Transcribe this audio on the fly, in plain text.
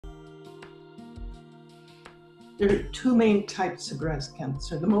There are two main types of breast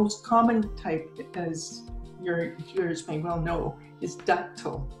cancer. The most common type, as your viewers may well know, is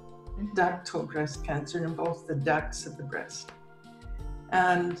ductal breast cancer in both the ducts of the breast.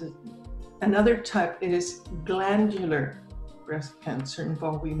 And another type is glandular breast cancer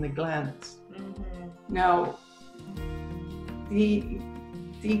involving the glands. Now, the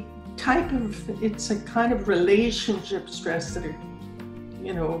type of, it's a kind of relationship stress that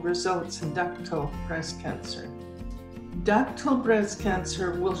results in ductal breast cancer. Ductal breast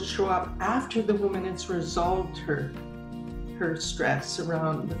cancer will show up after the woman has resolved her stress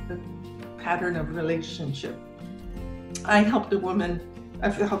around the pattern of relationship. I've helped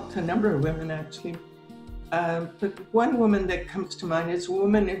a number of women actually, but one woman that comes to mind is a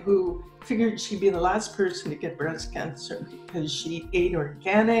woman who figured she'd be the last person to get breast cancer because she ate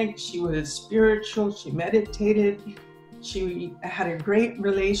organic, she was spiritual, she meditated, she had a great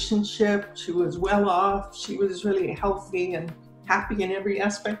relationship, she was well off, she was really healthy and happy in every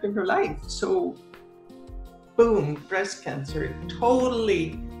aspect of her life. So, boom, breast cancer. It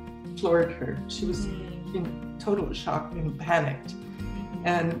totally floored her. She was in total shock and panicked.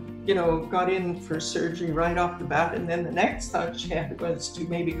 And, got in for surgery right off the bat. And then the next thought she had was to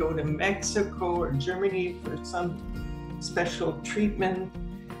maybe go to Mexico or Germany for some special treatment.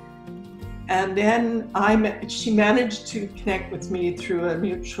 And then she managed to connect with me through a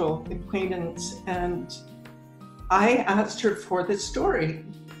mutual acquaintance. And I asked her for the story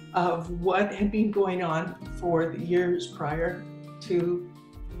of what had been going on for the years prior to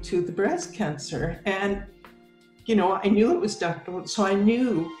the breast cancer. And, I knew it was ductal, so I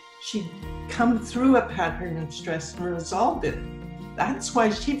knew she'd come through a pattern of stress and resolved it. That's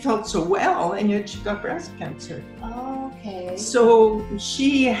why she felt so well, and yet she got breast cancer. Oh, okay. So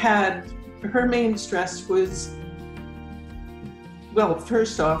her main stress was, well,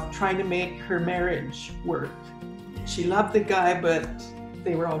 first off, trying to make her marriage work. She loved the guy, but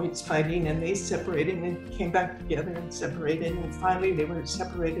they were always fighting, and they separated and came back together and separated, and finally they were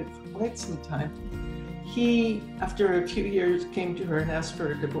separated for quite some time. He, after a few years, came to her and asked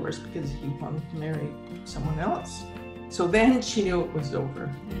for a divorce because he wanted to marry someone else. So then she knew it was over,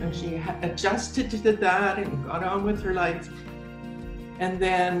 and she adjusted to that and got on with her life. And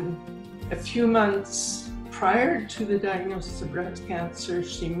then a few months prior to the diagnosis of breast cancer,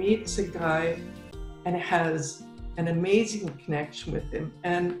 she meets a guy and has an amazing connection with him.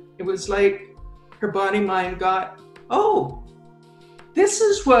 And it was like her body-mind got, oh, this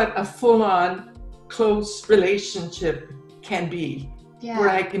is what a full-on close relationship can be, where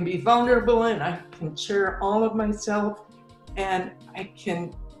I can be vulnerable and I can share all of myself and I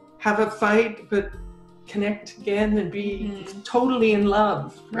can have a fight, but connect again and be totally in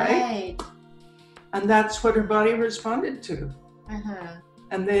love, right? And that's what her body responded to.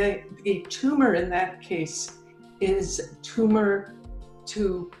 And the tumor in that case is a tumor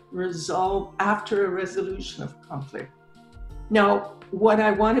to resolve after a resolution of conflict. Now, what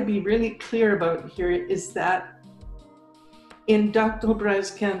I want to be really clear about here is that in ductal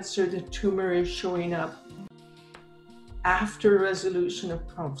breast cancer, the tumor is showing up after a resolution of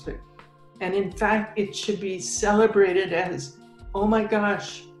conflict. And in fact, it should be celebrated as, oh my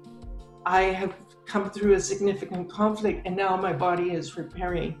gosh, I have come through a significant conflict and now my body is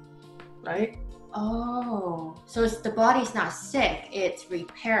repairing, right? Oh, so the body's not sick, it's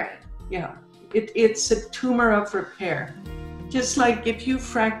repairing. Yeah, it's a tumor of repair. Just like if you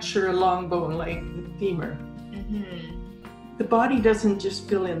fracture a long bone like the femur, the body doesn't just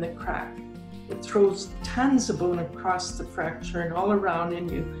fill in the crack. It throws tons of bone across the fracture and all around,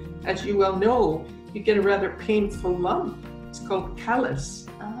 and as you well know, you get a rather painful lump. It's called callus.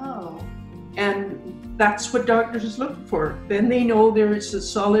 Oh. And that's what doctors look for. Then they know there's a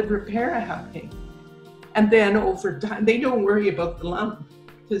solid repair happening. And then over time, they don't worry about the lump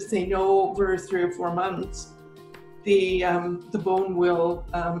because they know over 3 or 4 months, the bone will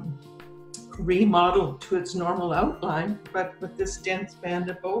remodel to its normal outline, but with this dense band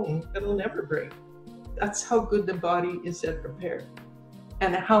of bone, it'll never break. That's how good the body is at repair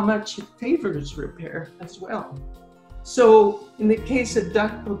and how much it favors repair as well. So in the case of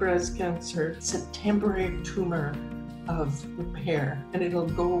ductal breast cancer, it's a temporary tumor of repair and it'll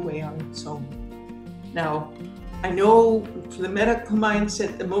go away on its own. Now, I know for the medical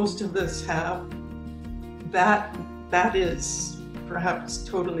mindset that most of us have, that is perhaps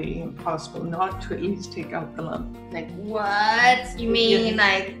totally impossible not to at least take out the lump. Like what? You mean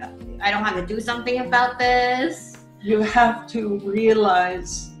like I don't have to do something about this? You have to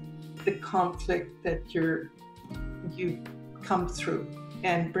realize the conflict that you come through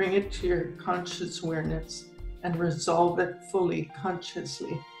and bring it to your conscious awareness and resolve it fully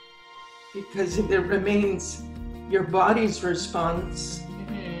consciously. Because if it remains your body's response,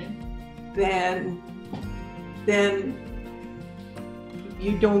 then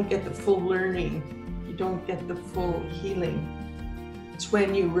you don't get the full learning, you don't get the full healing. It's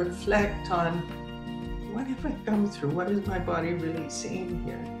when you reflect on, what have I come through? What is my body really saying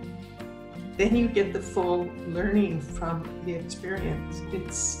here? Then you get the full learning from the experience.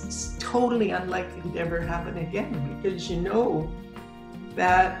 It's totally unlikely to ever happen again, because you know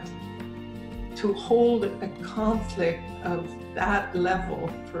that to hold a conflict of that level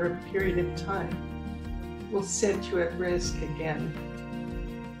for a period of time will set you at risk again